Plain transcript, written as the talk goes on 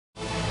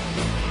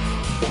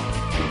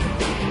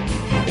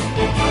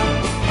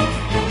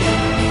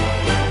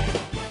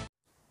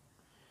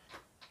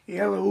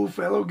Hello,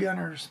 fellow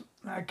gunners.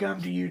 I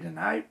come to you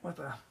tonight with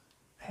a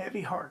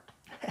heavy heart.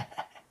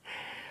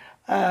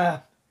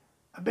 I've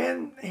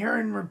been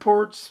hearing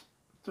reports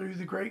through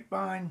the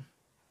grapevine,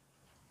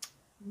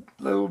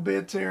 little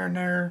bits here and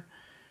there,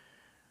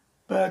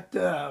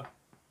 but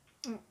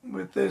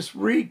with this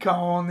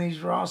recall on these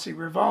Rossi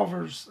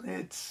revolvers,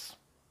 it's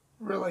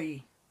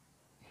really,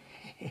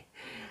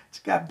 it's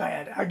got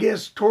bad. I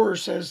guess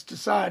Taurus has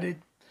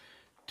decided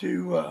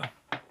to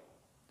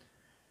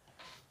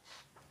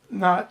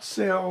not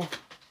sell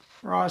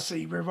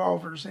Rossi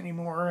revolvers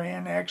anymore,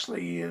 and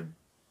actually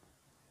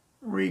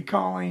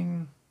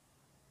recalling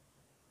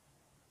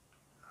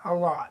a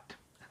lot.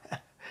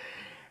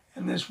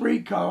 And this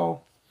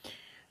recall,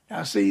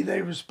 now see,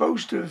 they were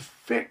supposed to have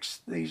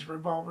fixed these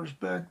revolvers,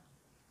 but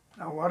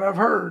now what I've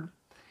heard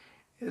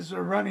is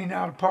they're running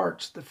out of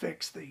parts to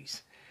fix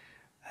these.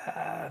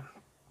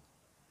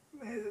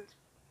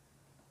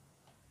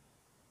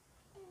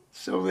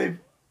 So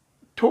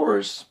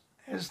Taurus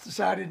has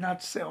decided not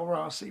to sell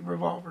Rossi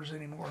revolvers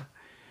anymore,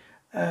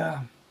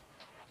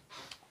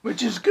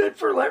 which is good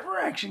for lever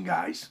action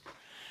guys,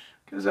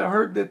 because I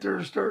heard that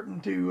they're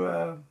starting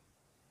to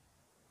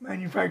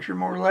manufacture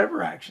more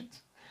lever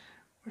actions,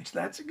 which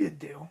that's a good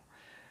deal.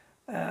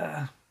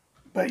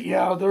 But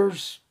yeah,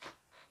 there's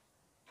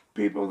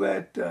people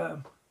that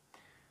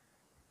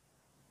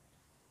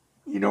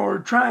are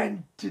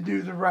trying to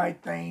do the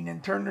right thing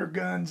and turn their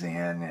guns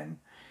in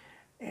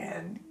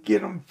and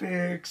get them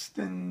fixed,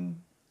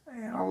 and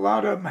a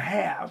lot of them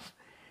have,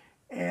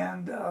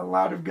 and a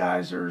lot of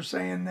guys are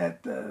saying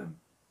that they're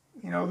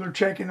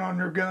checking on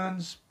their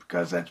guns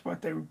because that's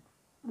what they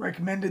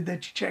recommended,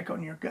 that you check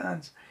on your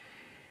guns,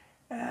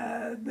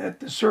 that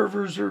the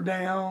servers are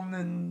down,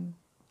 and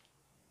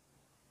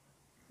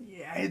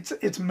yeah,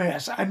 it's a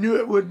mess. I knew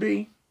it would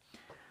be.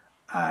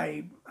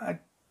 I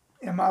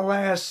in my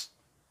last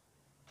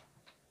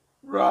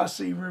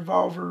Rossi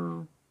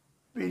revolver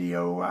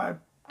video, I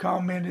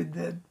commented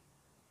that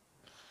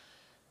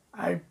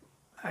I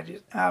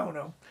don't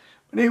know.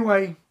 But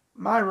anyway,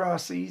 my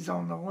Rossi's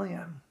on the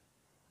lamb.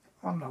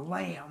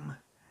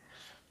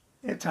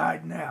 It's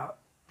hiding out.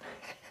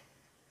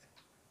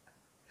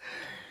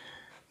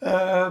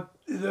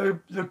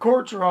 The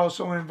courts are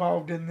also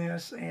involved in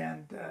this,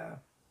 and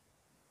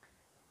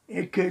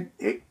it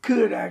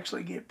could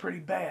actually get pretty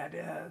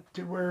bad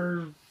to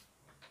where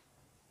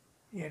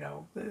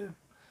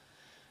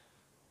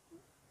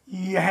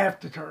you have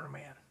to turn them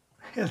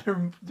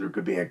in. There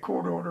could be a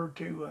court order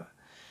to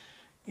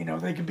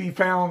they could be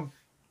found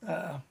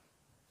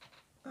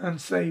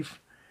unsafe.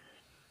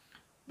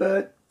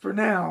 But for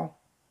now,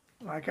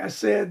 like I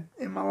said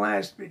in my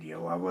last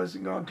video, I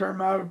wasn't going to turn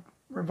my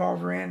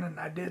revolver in, and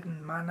I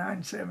didn't. My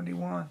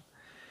 971,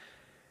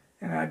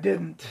 and I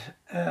didn't.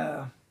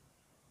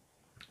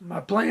 My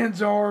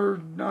plans are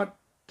not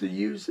to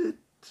use it,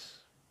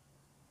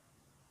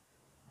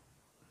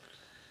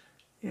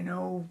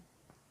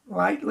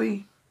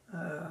 lightly,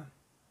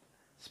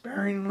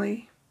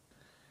 sparingly.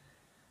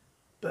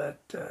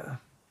 But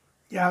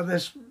yeah,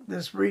 this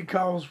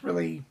recall's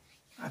really,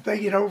 I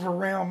think it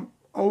overwhelmed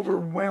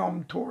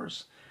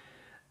Taurus.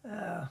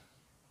 I've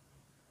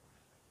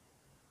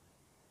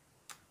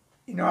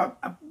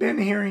been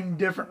hearing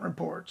different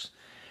reports.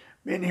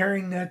 Been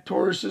hearing that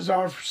Taurus is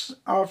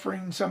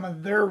offering some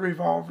of their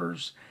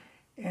revolvers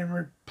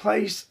in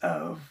place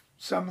of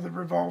some of the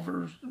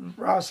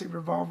Rossi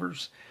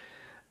revolvers,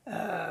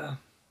 and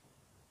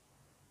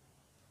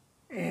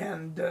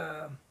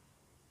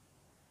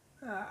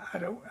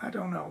I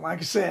don't know. Like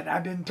I said,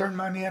 I didn't turn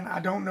mine in. I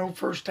don't know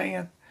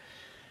firsthand,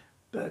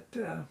 but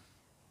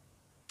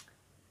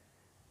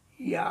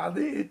yeah,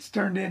 it's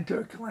turned into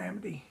a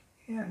calamity,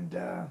 and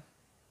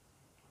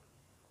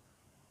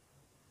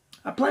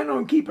I plan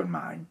on keeping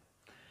mine,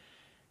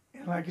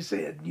 and like I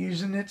said,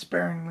 using it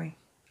sparingly,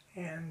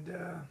 and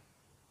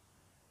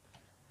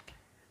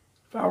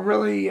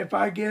if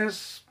I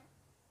guess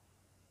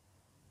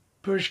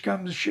push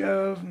comes to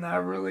shove and I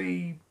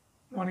really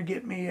want to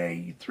get me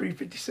a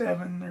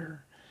 357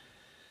 or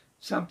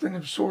something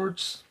of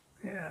sorts,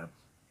 yeah,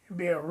 it'd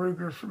be a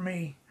Ruger for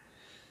me,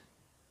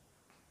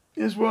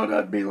 is what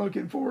I'd be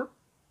looking for.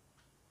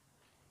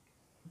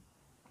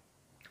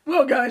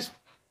 Well, guys,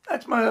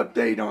 that's my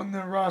update on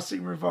the Rossi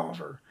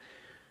revolver.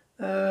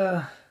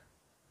 Not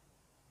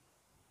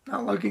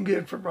looking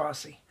good for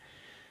Rossi.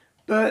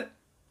 But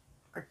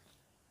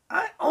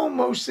I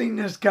almost seen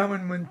this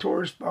coming when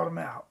Taurus bought them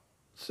out.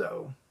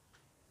 So,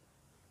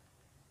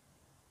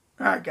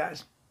 alright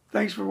guys,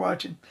 thanks for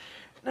watching.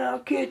 And I'll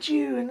catch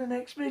you in the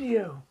next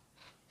video.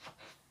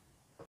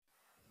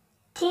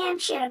 Tim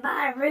should have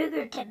bought a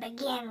Ruger to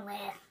begin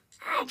with.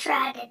 I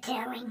tried to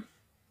tell him.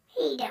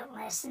 He don't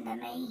listen to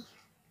me.